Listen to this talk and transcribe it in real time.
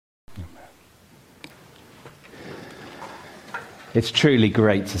It's truly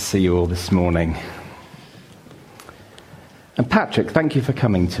great to see you all this morning. And Patrick, thank you for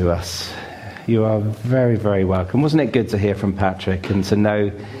coming to us. You are very, very welcome. Wasn't it good to hear from Patrick and to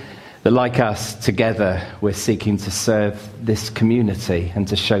know that, like us, together we're seeking to serve this community and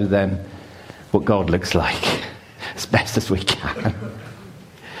to show them what God looks like as best as we can.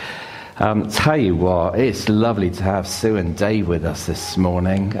 Tell you what, it's lovely to have Sue and Dave with us this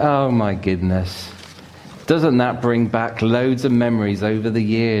morning. Oh my goodness. Doesn't that bring back loads of memories over the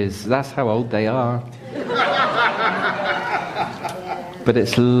years? That's how old they are. But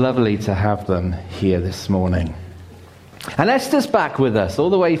it's lovely to have them here this morning. And Esther's back with us, all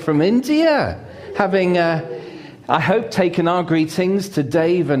the way from India, having, I hope, taken our greetings to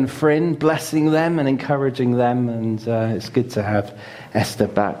Dave and Frin, blessing them and encouraging them. And it's good to have Esther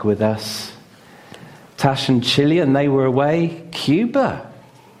back with us. Tash and Chilean, they were away, Cuba,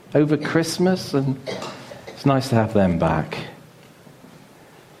 over Christmas, and it's nice to have them back.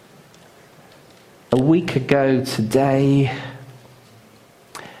 A week ago today,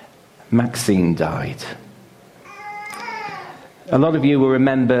 Maxine died. A lot of you will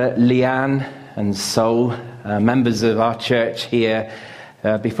remember Leanne and Sol, members of our church here,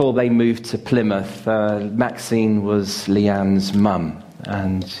 before they moved to Plymouth. Maxine was Leanne's mum,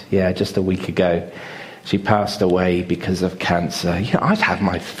 and just a week ago, she passed away because of cancer. I've had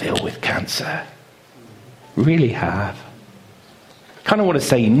my fill with cancer. Really have. Kind of want to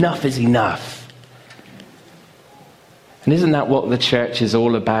say enough is enough. And isn't that what the church is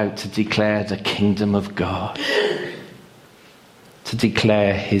all about? To declare the kingdom of God. To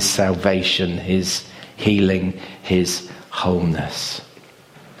declare his salvation, his healing, his wholeness.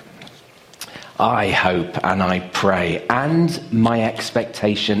 I hope and I pray, and my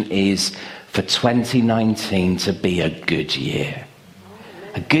expectation is for 2019 to be a good year.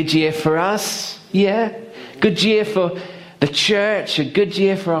 A good year for us, yeah. Good year for the church, a good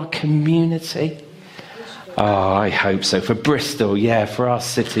year for our community. Oh, I hope so. For Bristol, for our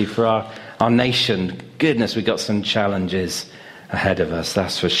city, for our nation. Goodness, we've got some challenges ahead of us,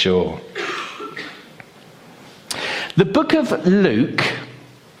 that's for sure. The book of Luke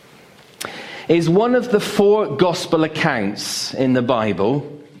is one of the 4 gospel accounts in the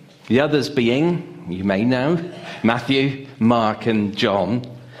Bible. The others being, you may know, Matthew, Mark, and John.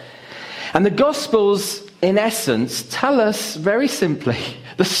 And the Gospels, in essence, tell us very simply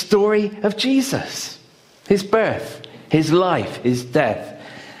the story of Jesus. His birth, his life, his death,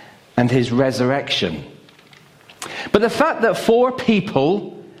 and his resurrection. But the fact that 4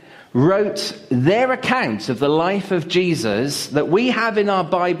 people wrote their account of the life of Jesus that we have in our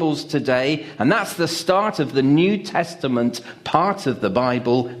Bibles today, and that's the start of the New Testament part of the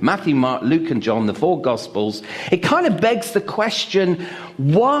Bible, Matthew, Mark, Luke, and John, the 4 Gospels, it kind of begs the question,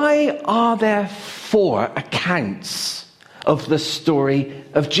 why are there 4 accounts of the story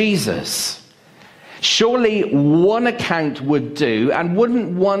of Jesus? Surely one account would do, and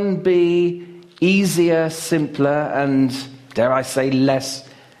wouldn't one be easier, simpler, and, dare I say, less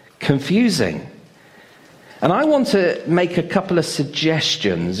confusing? And I want to make a couple of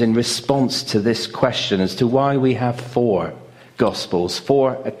suggestions in response to this question as to why we have 4 Gospels,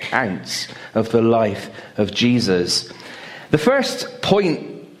 4 accounts of the life of Jesus. The first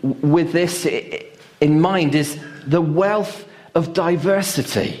point with this in mind is the wealth of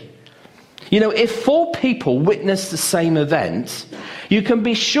diversity. If 4 people witness the same event, you can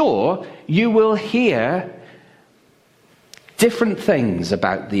be sure you will hear different things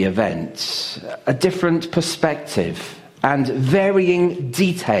about the event, a different perspective, and varying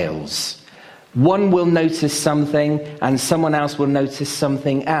details. One will notice something, and someone else will notice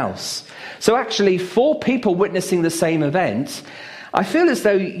something else. So actually, 4 people witnessing the same event, I feel as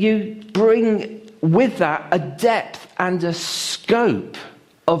though you bring with that a depth and a scope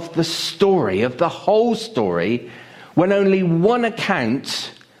of the story, of the whole story, when only one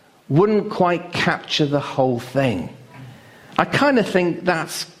account wouldn't quite capture the whole thing. I kind of think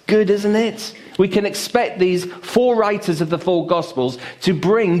that's good, isn't it? We can expect these 4 writers of the 4 Gospels to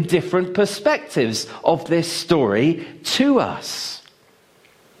bring different perspectives of this story to us.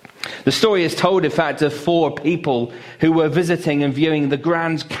 The story is told, in fact, of 4 people who were visiting and viewing the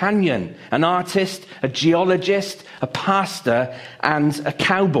Grand Canyon: an artist, a geologist, a pastor, and a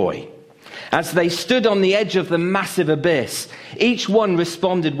cowboy. As they stood on the edge of the massive abyss, each one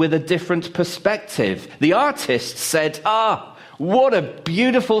responded with a different perspective. The artist said, what a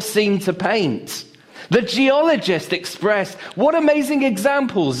beautiful scene to paint. The geologist expressed, what amazing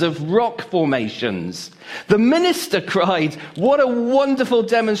examples of rock formations. The minister cried, what a wonderful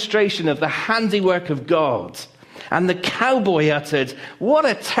demonstration of the handiwork of God. And the cowboy uttered, what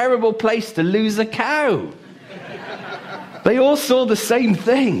a terrible place to lose a cow. They all saw the same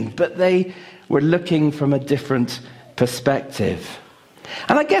thing, but they were looking from a different perspective.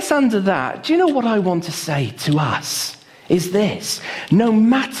 And I guess under that, do you know what I want to say to us? Is this: no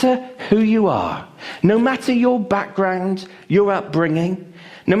matter who you are, no matter your background, your upbringing,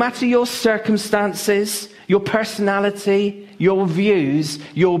 no matter your circumstances, your personality, your views,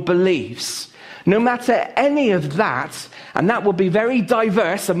 your beliefs, no matter any of that, and that will be very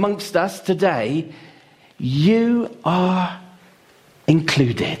diverse amongst us today, you are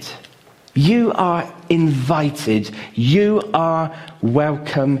included. You are invited. You are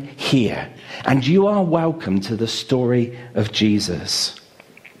welcome here. And you are welcome to the story of Jesus.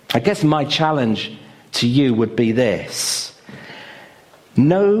 I guess my challenge to you would be this: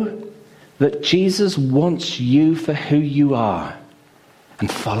 know that Jesus wants you for who you are, and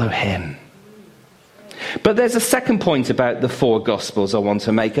follow him. But there's a second point about the four Gospels I want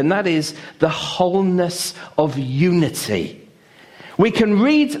to make, and that is the wholeness of unity. We can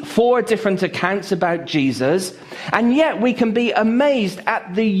read four different accounts about Jesus, and yet we can be amazed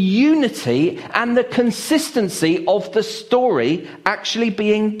at the unity and the consistency of the story actually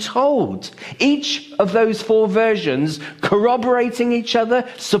being told. Each of those four versions corroborating each other,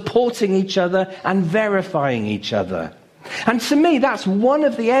 supporting each other, and verifying each other. And to me, that's one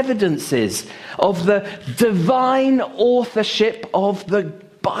of the evidences of the divine authorship of the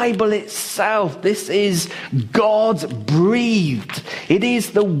Bible itself. This is God-breathed. It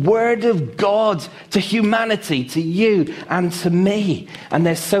is the Word of God to humanity, to you and to me. And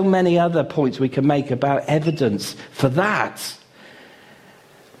there's so many other points we can make about evidence for that.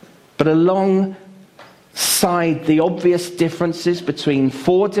 But alongside the obvious differences between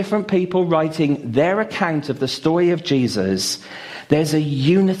four different people writing their account of the story of Jesus, there's a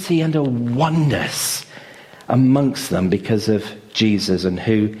unity and a oneness amongst them because of Jesus and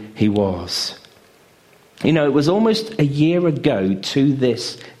who he was. You know, it was almost a year ago to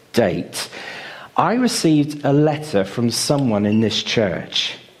this date, I received a letter from someone in this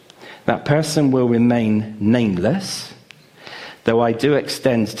church. That person will remain nameless, though I do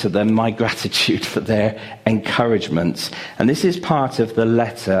extend to them my gratitude for their encouragement. And this is part of the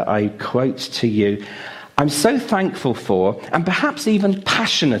letter I quote to you. I'm so thankful for, and perhaps even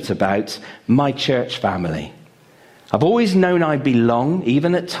passionate about, my church family. I've always known I belong,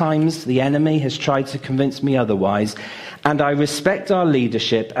 even at times the enemy has tried to convince me otherwise, and I respect our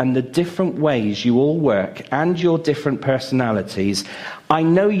leadership and the different ways you all work and your different personalities. I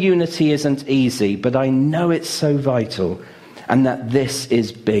know unity isn't easy, but I know it's so vital, and that this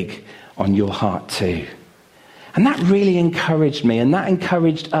is big on your heart too. And that really encouraged me, and that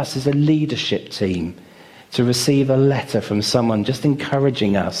encouraged us as a leadership team to receive a letter from someone just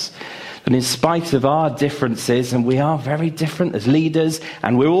encouraging us. And in spite of our differences, and we are very different as leaders,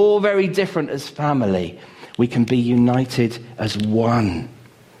 and we're all very different as family, we can be united as one.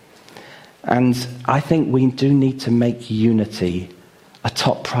 And I think we do need to make unity a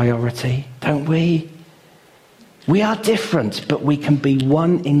top priority, don't we? We are different, but we can be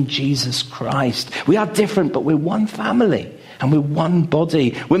one in Jesus Christ. We are different, but we're one family, and we're one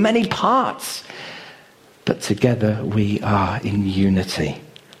body. We're many parts, but together we are in unity.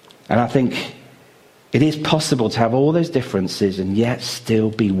 And I think it is possible to have all those differences and yet still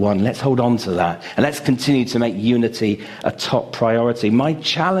be one. Let's hold on to that. And let's continue to make unity a top priority. My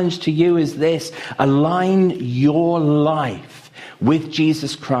challenge to you is this: align your life with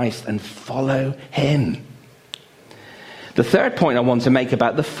Jesus Christ and follow him. The third point I want to make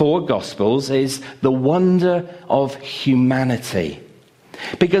about the four Gospels is the wonder of humanity.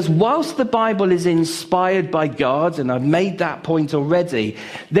 Because whilst the Bible is inspired by God, and I've made that point already,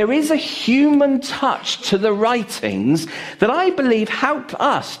 there is a human touch to the writings that I believe help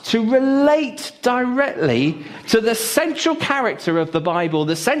us to relate directly to the central character of the Bible,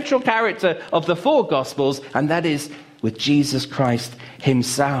 the central character of the four Gospels, and that is with Jesus Christ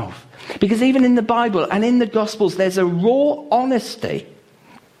himself. Because even in the Bible and in the Gospels, there's a raw honesty.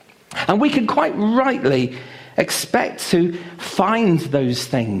 And we can quite rightly expect to find those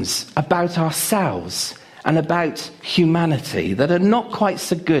things about ourselves and about humanity that are not quite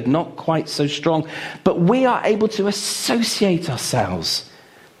so good, not quite so strong. But we are able to associate ourselves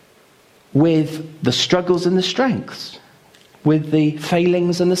with the struggles and the strengths, with the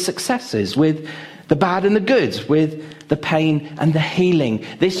failings and the successes, with the bad and the good, with the pain and the healing.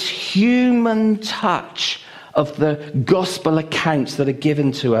 This human touch of the gospel accounts that are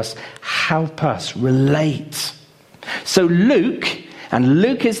given to us help us relate. So Luke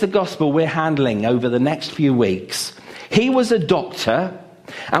is the gospel we're handling over the next few weeks. He was a doctor,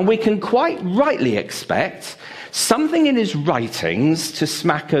 and we can quite rightly expect something in his writings to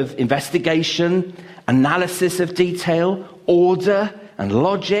smack of investigation analysis of detail, order and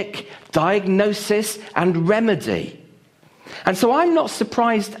logic, diagnosis and remedy. And so I'm not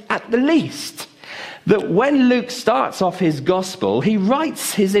surprised at the least that when Luke starts off his gospel, he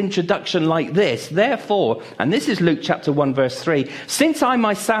writes his introduction like this: therefore, and this is Luke chapter 1 verse 3, since I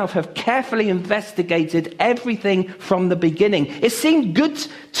myself have carefully investigated everything from the beginning, it seemed good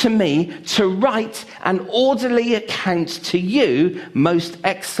to me to write an orderly account to you, most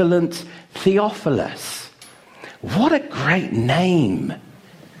excellent Theophilus. What a great name.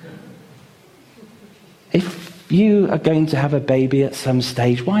 If you are going to have a baby at some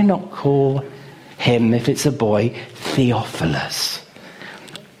stage, why not call him, if it's a boy, Theophilus?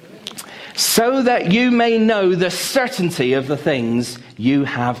 So that you may know the certainty of the things you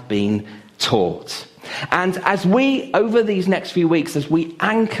have been taught. And as we, over these next few weeks, as we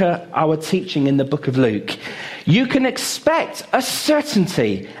anchor our teaching in the book of Luke, you can expect a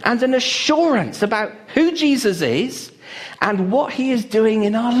certainty and an assurance about who Jesus is and what he is doing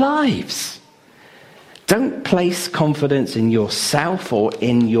in our lives. Don't place confidence in yourself or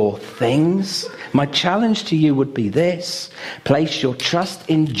in your things. My challenge to you would be this: place your trust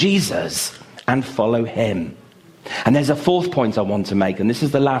in Jesus and follow him. And there's a fourth point I want to make, and this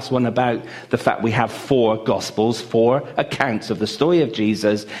is the last one, about the fact we have 4 Gospels, 4 accounts of the story of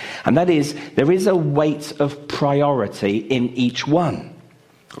Jesus, and that is, there is a weight of priority in each one.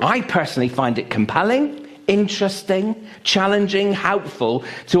 I personally find it compelling, interesting, challenging, helpful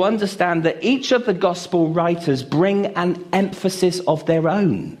to understand that each of the Gospel writers bring an emphasis of their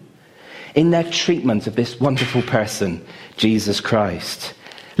own in their treatment of this wonderful person, Jesus Christ.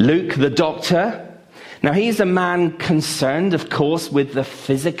 Luke, the doctor, now he's a man concerned, of course, with the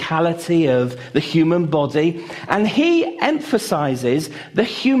physicality of the human body, and he emphasizes the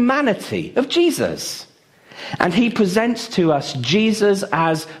humanity of Jesus. And he presents to us Jesus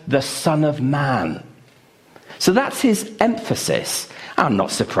as the Son of Man. So that's his emphasis. I'm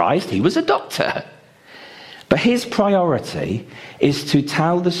not surprised, he was a doctor. But his priority is to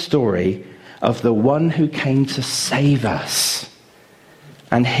tell the story of the one who came to save us.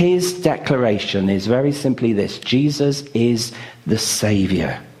 And his declaration is very simply this: Jesus is the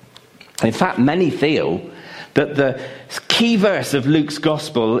Savior. In fact, many feel that the key verse of Luke's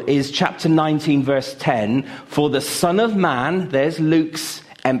gospel is chapter 19, verse 10, for the Son of Man, there's Luke's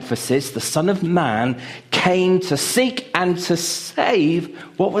emphasis, the Son of Man came to seek and to save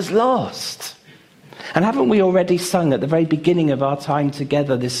what was lost. And haven't we already sung at the very beginning of our time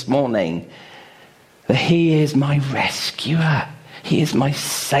together this morning that he is my rescuer? He is my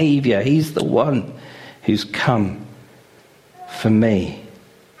Savior. He's the one who's come for me.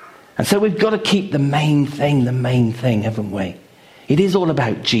 And so we've got to keep the main thing, haven't we? It is all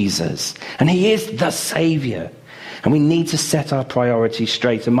about Jesus. And he is the Savior. And we need to set our priorities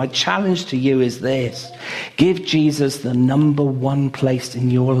straight. And my challenge to you is this: give Jesus the number one place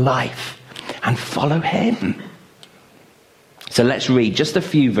in your life and follow him. So let's read just a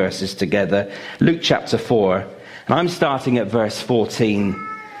few verses together. Luke chapter 4. And I'm starting at verse 14.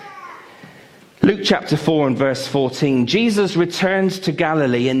 Luke chapter 4 and verse 14. Jesus returned to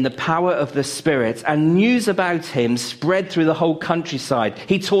Galilee in the power of the Spirit, and news about him spread through the whole countryside.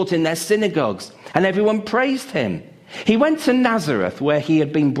 He taught in their synagogues, and everyone praised him. He went to Nazareth, where he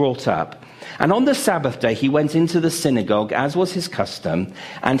had been brought up. And on the Sabbath day he went into the synagogue, as was his custom,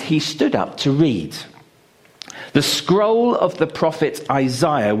 and he stood up to read. The scroll of the prophet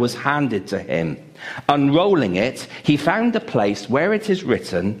Isaiah was handed to him. Unrolling it, he found the place where it is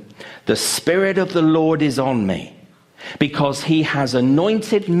written, "The Spirit of the Lord is on me, because he has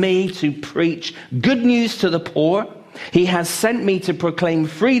anointed me to preach good news to the poor. He has sent me to proclaim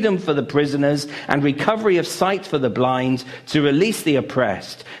freedom for the prisoners and recovery of sight for the blind, to release the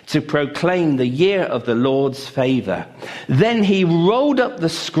oppressed, to proclaim the year of the Lord's favor." Then he rolled up the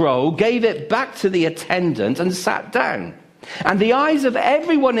scroll, gave it back to the attendant, and sat down. And the eyes of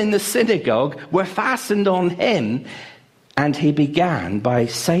everyone in the synagogue were fastened on him. And he began by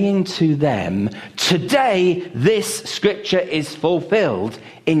saying to them, "Today this scripture is fulfilled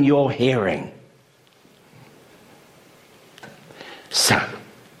in your hearing." So,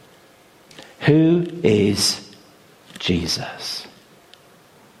 who is Jesus?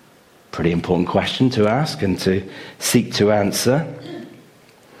 Pretty important question to ask and to seek to answer.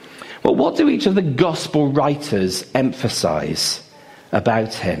 Well, what do each of the gospel writers emphasize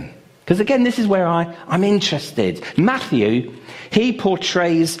about him? Because again, this is where I'm interested. Matthew, he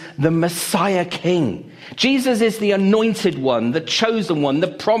portrays the Messiah King. Jesus is the anointed one, the chosen one, the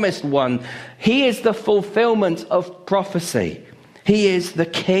promised one. He is the fulfillment of prophecy. He is the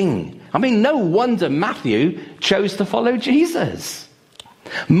king. I mean, no wonder Matthew chose to follow Jesus.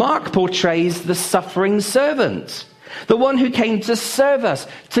 Mark portrays the suffering servant, the one who came to serve us,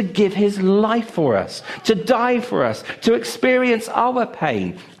 to give his life for us, to die for us, to experience our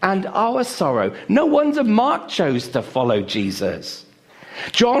pain and our sorrow. No wonder Mark chose to follow Jesus.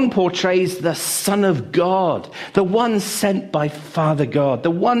 John portrays the Son of God, the one sent by Father God,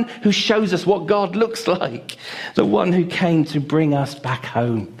 the one who shows us what God looks like, the one who came to bring us back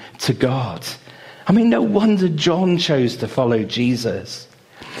home to God. I mean, no wonder John chose to follow Jesus.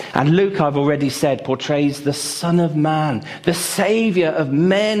 And Luke, I've already said, portrays the Son of Man, the Savior of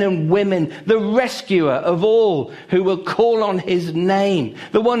men and women, the rescuer of all who will call on his name,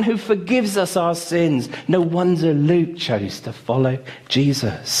 the one who forgives us our sins. No wonder Luke chose to follow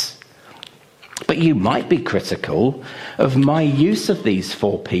Jesus. But you might be critical of my use of these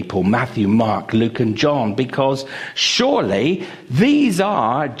four people, Matthew, Mark, Luke, and John, because surely these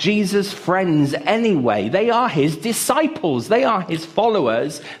are Jesus' friends anyway. They are his disciples. They are his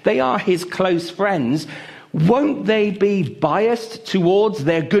followers. They are his close friends. Won't they be biased towards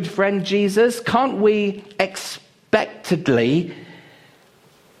their good friend Jesus? Can't we expectedly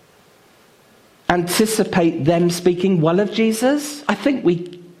anticipate them speaking well of Jesus? I think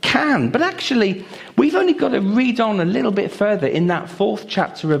we can, but actually we've only got to read on a little bit further in that 4th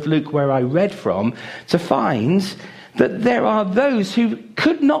chapter of Luke where I read from to find that there are those who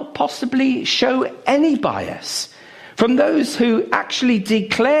could not possibly show any bias, from those who actually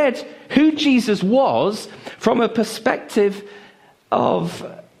declared who Jesus was from a perspective of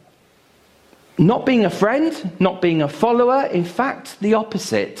not being a friend, not being a follower, in fact the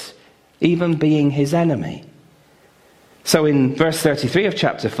opposite, even being his enemy. So in verse 33 of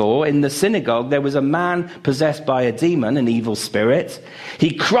chapter 4, in the synagogue, there was a man possessed by a demon, an evil spirit.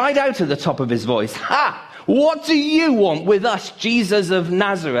 He cried out at the top of his voice, "Ha! What do you want with us, Jesus of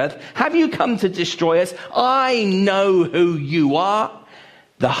Nazareth? Have you come to destroy us? I know who you are,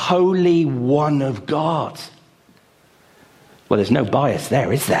 the Holy One of God." Well, there's no bias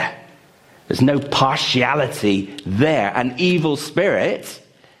there, is there? There's no partiality there. An evil spirit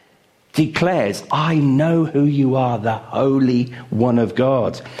declares, "I know who you are, the Holy One of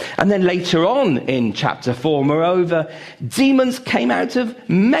God." And then later on in chapter 4, moreover, demons came out of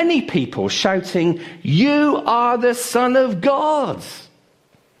many people shouting, "You are the Son of God."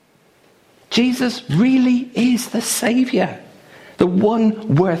 Jesus really is the Savior, the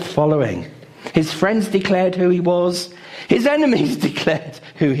one worth following. His friends declared who he was. His enemies declared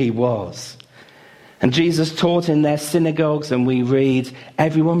who he was. And Jesus taught in their synagogues, and we read,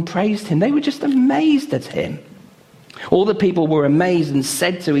 everyone praised him. They were just amazed at him. All the people were amazed and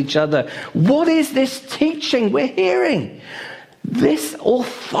said to each other, "What is this teaching we're hearing? This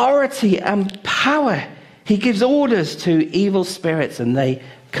authority and power." He gives orders to evil spirits and they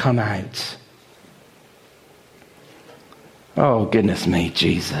come out. Oh, goodness me,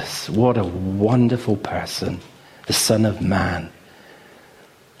 Jesus. What a wonderful person, the Son of Man.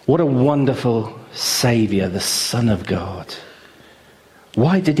 What a wonderful Savior, the Son of God.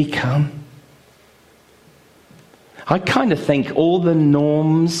 Why did he come? I kind of think all the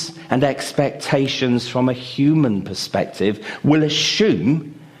norms and expectations from a human perspective will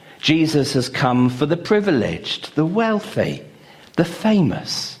assume Jesus has come for the privileged, the wealthy, the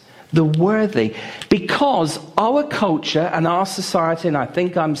famous, the worthy, because our culture and our society, and I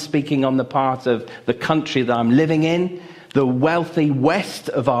think I'm speaking on the part of the country that I'm living in, the wealthy west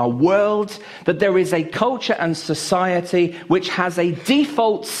of our world, that there is a culture and society which has a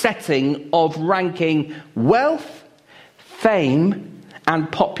default setting of ranking wealth, fame, and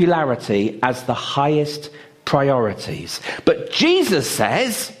popularity as the highest priorities. But Jesus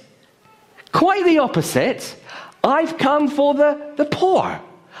says, quite the opposite. I've come for the poor.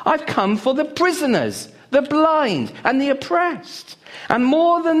 I've come for the prisoners, the blind, and the oppressed. And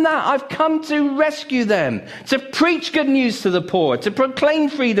more than that, I've come to rescue them, to preach good news to the poor, to proclaim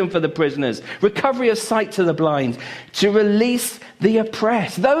freedom for the prisoners, recovery of sight to the blind, to release the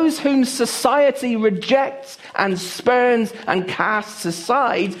oppressed, those whom society rejects and spurns and casts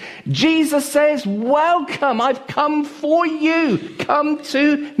aside. Jesus says, welcome, I've come for you, come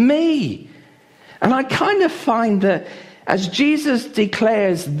to me. And I kind of find that as Jesus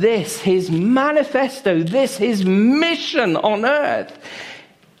declares this, his manifesto, this, his mission on earth,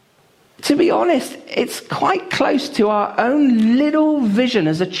 to be honest, it's quite close to our own little vision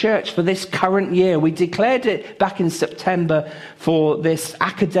as a church for this current year. We declared it back in September for this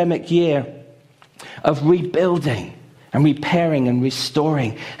academic year of rebuilding and repairing and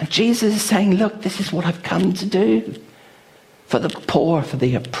restoring. And Jesus is saying, look, this is what I've come to do. For the poor, for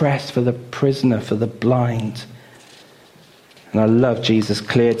the oppressed, for the prisoner, for the blind. And I love Jesus'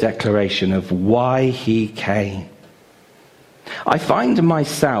 clear declaration of why he came. I find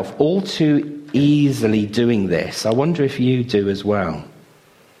myself all too easily doing this. I wonder if you do as well.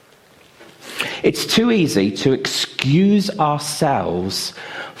 It's too easy to excuse ourselves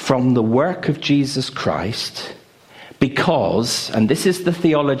from the work of Jesus Christ because, and this is the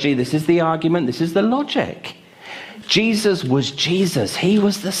theology, this is the argument, this is the logic, Jesus was Jesus. He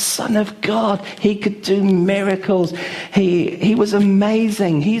was the Son of God. He could do miracles. He was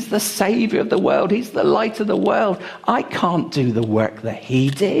amazing. He's the Savior of the world. He's the light of the world. I can't do the work that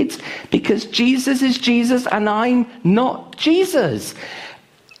he did because Jesus is Jesus and I'm not Jesus.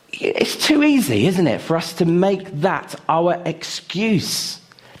 It's too easy, isn't it, for us to make that our excuse.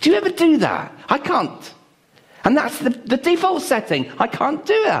 Do you ever do that? I can't. And that's the default setting. I can't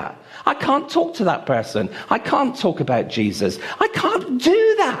do that. I can't talk to that person. I can't talk about Jesus. I can't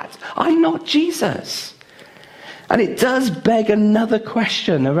do that. I'm not Jesus. And it does beg another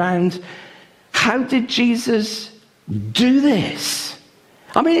question around, how did Jesus do this?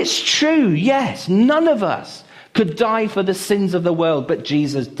 I mean, it's true, yes, none of us could die for the sins of the world, but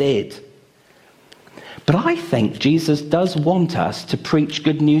Jesus did. But I think Jesus does want us to preach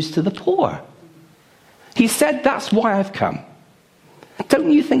good news to the poor. He said, that's why I've come.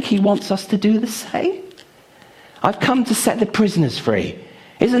 Don't you think he wants us to do the same? I've come to set the prisoners free.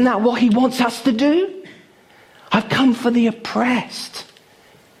 Isn't that what he wants us to do? I've come for the oppressed,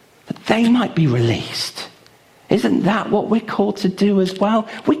 that they might be released. Isn't that what we're called to do as well?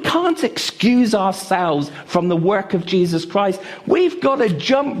 We can't excuse ourselves from the work of Jesus Christ. We've got to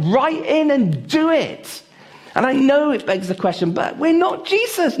jump right in and do it. And I know it begs the question, but we're not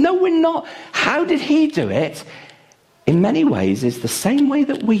Jesus. No, we're not. How did he do it? In many ways, it's the same way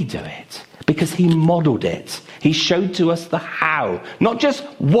that we do it, because he modeled it. He showed to us the how. Not just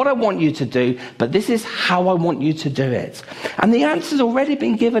what I want you to do, but this is how I want you to do it. And the answer's already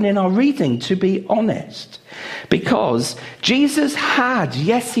been given in our reading, to be honest. Because Jesus had,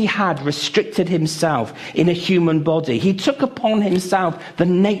 yes, he had restricted himself in a human body. He took upon himself the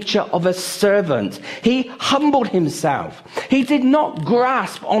nature of a servant. He humbled himself. He did not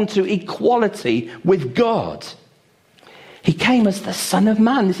grasp onto equality with God. He came as the Son of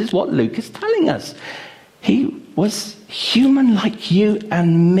Man. This is what Luke is telling us. He was human like you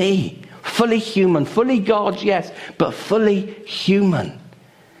and me. Fully human, fully God, yes, but fully human.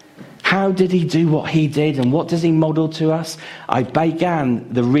 How did he do what he did, and what does he model to us? I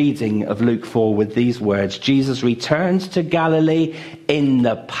began the reading of Luke 4 with these words. Jesus returns to Galilee in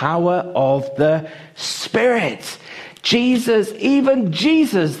the power of the Spirit. Jesus, even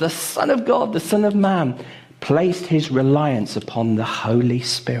Jesus, the Son of God, the Son of Man, placed his reliance upon the Holy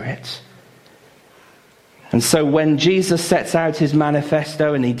Spirit. And so when Jesus sets out his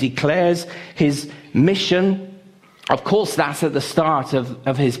manifesto and he declares his mission, of course that's at the start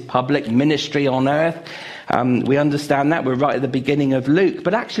of his public ministry on earth. We understand that. We're right at the beginning of Luke.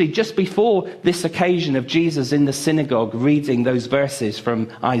 But actually just before this occasion of Jesus in the synagogue reading those verses from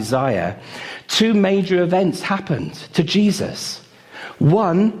Isaiah, two major events happened to Jesus.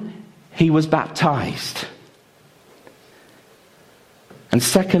 One, he was baptized. And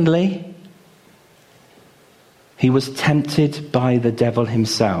secondly, he was tempted by the devil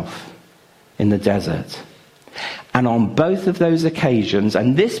himself in the desert. And on both of those occasions,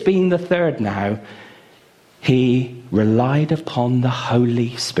 and this being the third now, he relied upon the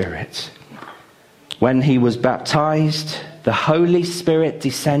Holy Spirit. When he was baptized, the Holy Spirit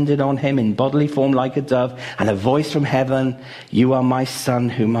descended on him in bodily form like a dove, and a voice from heaven, "You are my Son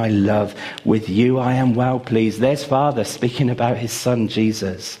whom I love. With you I am well pleased." There's Father speaking about his Son,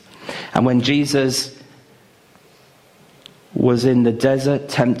 Jesus. And when Jesus was in the desert,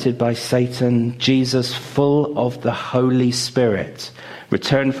 tempted by Satan, Jesus, full of the Holy Spirit,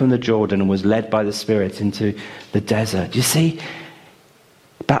 returned from the Jordan and was led by the Spirit into the desert. You see,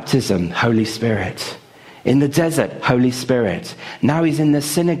 baptism, Holy Spirit. In the desert, Holy Spirit. Now he's in the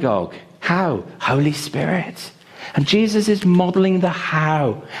synagogue. How? Holy Spirit. And Jesus is modeling the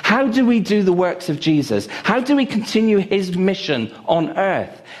how. How do we do the works of Jesus? How do we continue his mission on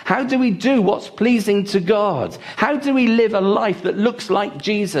earth? How do we do what's pleasing to God? How do we live a life that looks like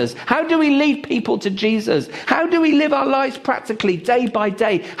Jesus? How do we lead people to Jesus? How do we live our lives practically day by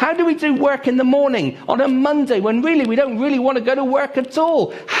day? How do we do work in the morning on a Monday when really we don't really want to go to work at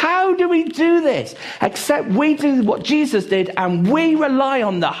all? How do we do this? Except we do what Jesus did, and we rely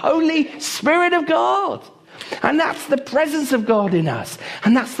on the Holy Spirit of God. And that's the presence of God in us.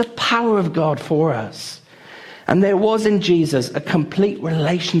 And that's the power of God for us. And there was in Jesus a complete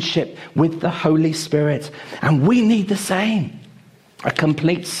relationship with the Holy Spirit. And we need the same. A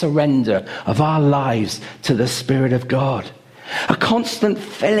complete surrender of our lives to the Spirit of God. A constant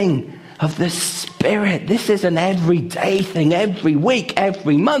filling of the Spirit. This is an everyday thing, every week,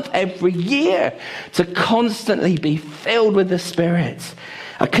 every month, every year, to constantly be filled with the Spirit.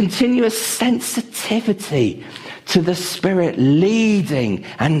 A continuous sensitivity to the Spirit leading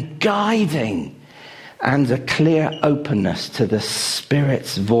and guiding, and a clear openness to the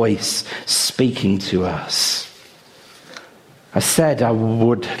Spirit's voice speaking to us. I said I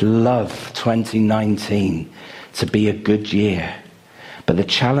would love 2019 to be a good year. But the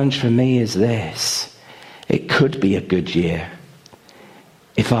challenge for me is this. It could be a good year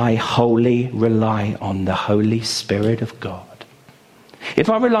if I wholly rely on the Holy Spirit of God. If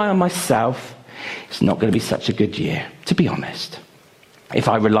I rely on myself, it's not going to be such a good year, to be honest. If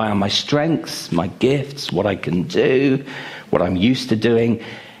I rely on my strengths, my gifts, what I can do, what I'm used to doing,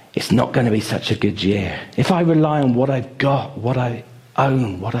 it's not going to be such a good year. If I rely on what I've got, what I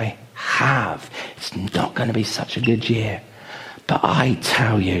own, what I have, it's not going to be such a good year. But I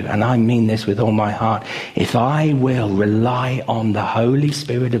tell you, and I mean this with all my heart, if I will rely on the Holy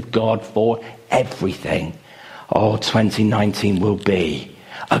Spirit of God for everything, 2019 will be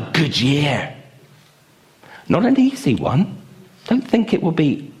a good year. Not an easy one. Don't think it will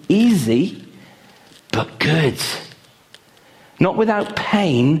be easy, but good. Not without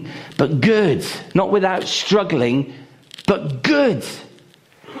pain, but good. Not without struggling, but good.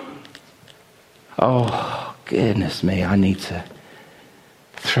 Oh, goodness me, I need to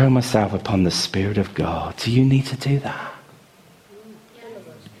throw myself upon the Spirit of God. Do you need to do that?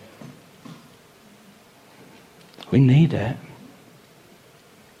 We need it.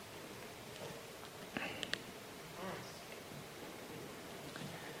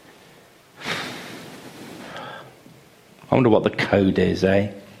 I wonder what the code is,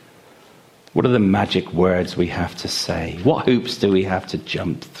 eh? What are the magic words we have to say? What hoops do we have to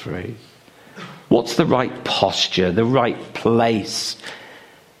jump through? What's the right posture, the right place?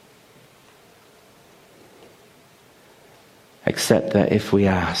 Except that if we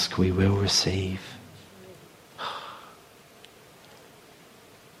ask, we will receive.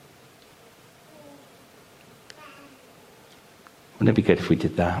 Wouldn't it be good if we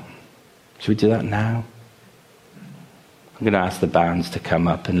did that? Should we do that now? I'm going to ask the bands to come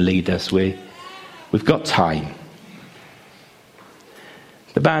up and lead us. We've got time.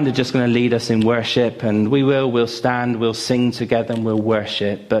 The band are just going to lead us in worship, and we'll stand, we'll sing together, and we'll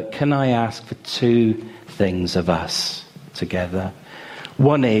worship. But can I ask for two things of us together?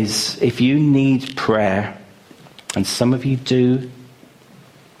 One is, if you need prayer, and some of you do,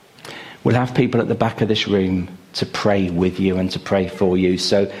 we'll have people at the back of this room to pray with you and to pray for you.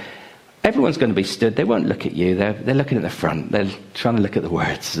 So everyone's going to be stood. They won't look at you. They're looking at the front. They're trying to look at the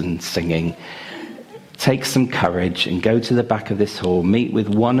words and singing. Take some courage and go to the back of this hall. Meet with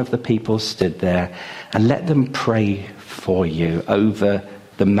one of the people stood there and let them pray for you over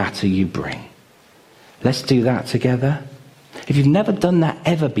the matter you bring. Let's do that together. If you've never done that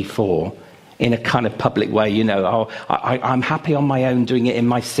ever before, in a kind of public way, I'm happy on my own doing it in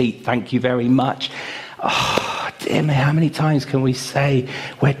my seat. Thank you very much. Oh, dear me, how many times can we say,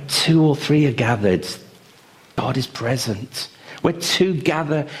 where two or three are gathered, God is present. Where two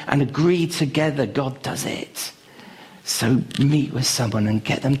gather and agree together, God does it. So meet with someone and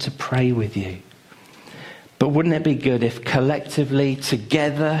get them to pray with you. But wouldn't it be good if collectively,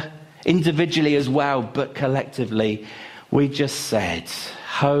 together, individually as well, but collectively, we just said,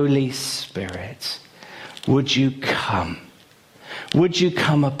 Holy Spirit, would you come? Would you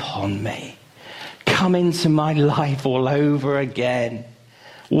come upon me? Come into my life all over again.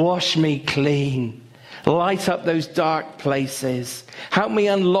 Wash me clean. Light up those dark places. Help me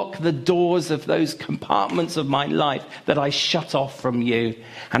unlock the doors of those compartments of my life that I shut off from you.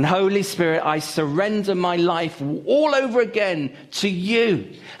 And Holy Spirit, I surrender my life all over again to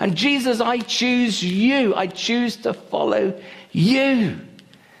you. And Jesus, I choose you. I choose to follow you.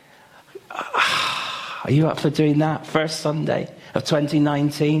 Are you up for doing that? First Sunday of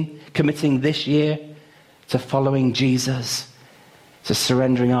 2019, committing this year to following Jesus, to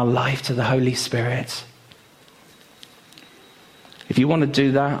surrendering our life to the Holy Spirit. If you want to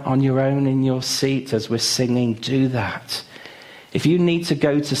do that on your own in your seat as we're singing, do that. If you need to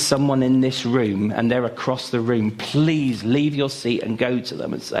go to someone in this room and they're across the room, please leave your seat and go to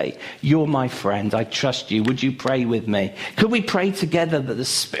them and say, you're my friend, I trust you, would you pray with me? Could we pray together that the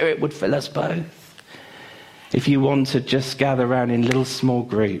Spirit would fill us both? If you want to just gather around in little small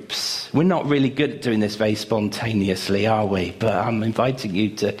groups. We're not really good at doing this very spontaneously, are we? But I'm inviting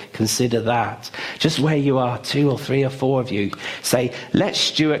you to consider that. Just where you are, 2 or 3 or 4 of you, say, let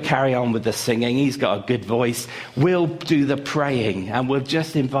Stuart carry on with the singing. He's got a good voice. We'll do the praying and we'll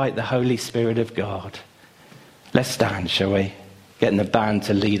just invite the Holy Spirit of God. Let's stand, shall we? getting the band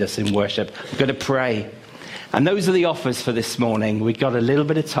to lead us in worship. We're going to pray. And those are the offers for this morning. We've got a little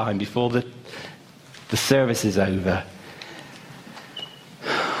bit of time before the service is over.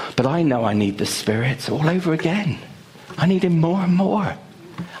 But I know I need the Spirit all over again. I need him more and more.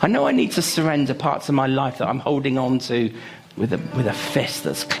 I know I need to surrender parts of my life that I'm holding on to with a fist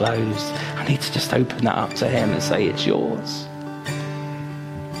that's closed. I need to just open that up to him and say, it's yours.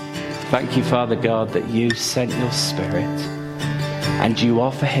 Thank you, Father God, that you sent your Spirit and you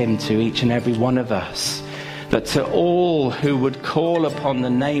offer him to each and every one of us, that to all who would call upon the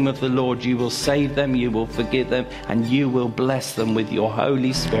name of the Lord, you will save them, you will forgive them, and you will bless them with your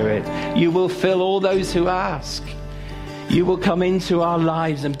Holy Spirit. You will fill all those who ask. You will come into our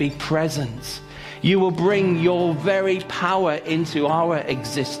lives and be present. You will bring your very power into our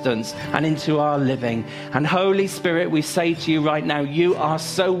existence and into our living. And Holy Spirit, we say to you right now, you are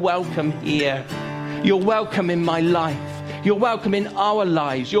so welcome here. You're welcome in my life. You're welcome in our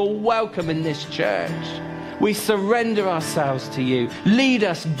lives. You're welcome in this church. We surrender ourselves to you. Lead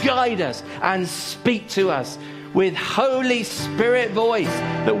us, guide us, and speak to us with Holy Spirit voice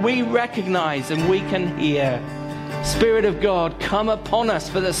that we recognize and we can hear. Spirit of God, come upon us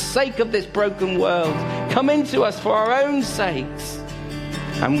for the sake of this broken world. Come into us for our own sakes.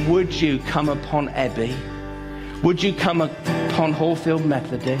 And would you come upon Ebby? Would you come upon Hallfield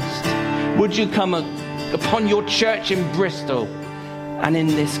Methodist? Would you come upon your church in Bristol and in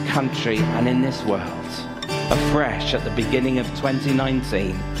this country and in this world? Afresh at the beginning of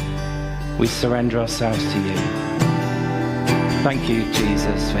 2019, we surrender ourselves to you. Thank you,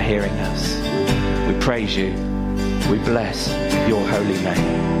 Jesus, for hearing us. We praise you. We bless your holy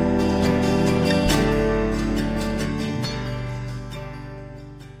name.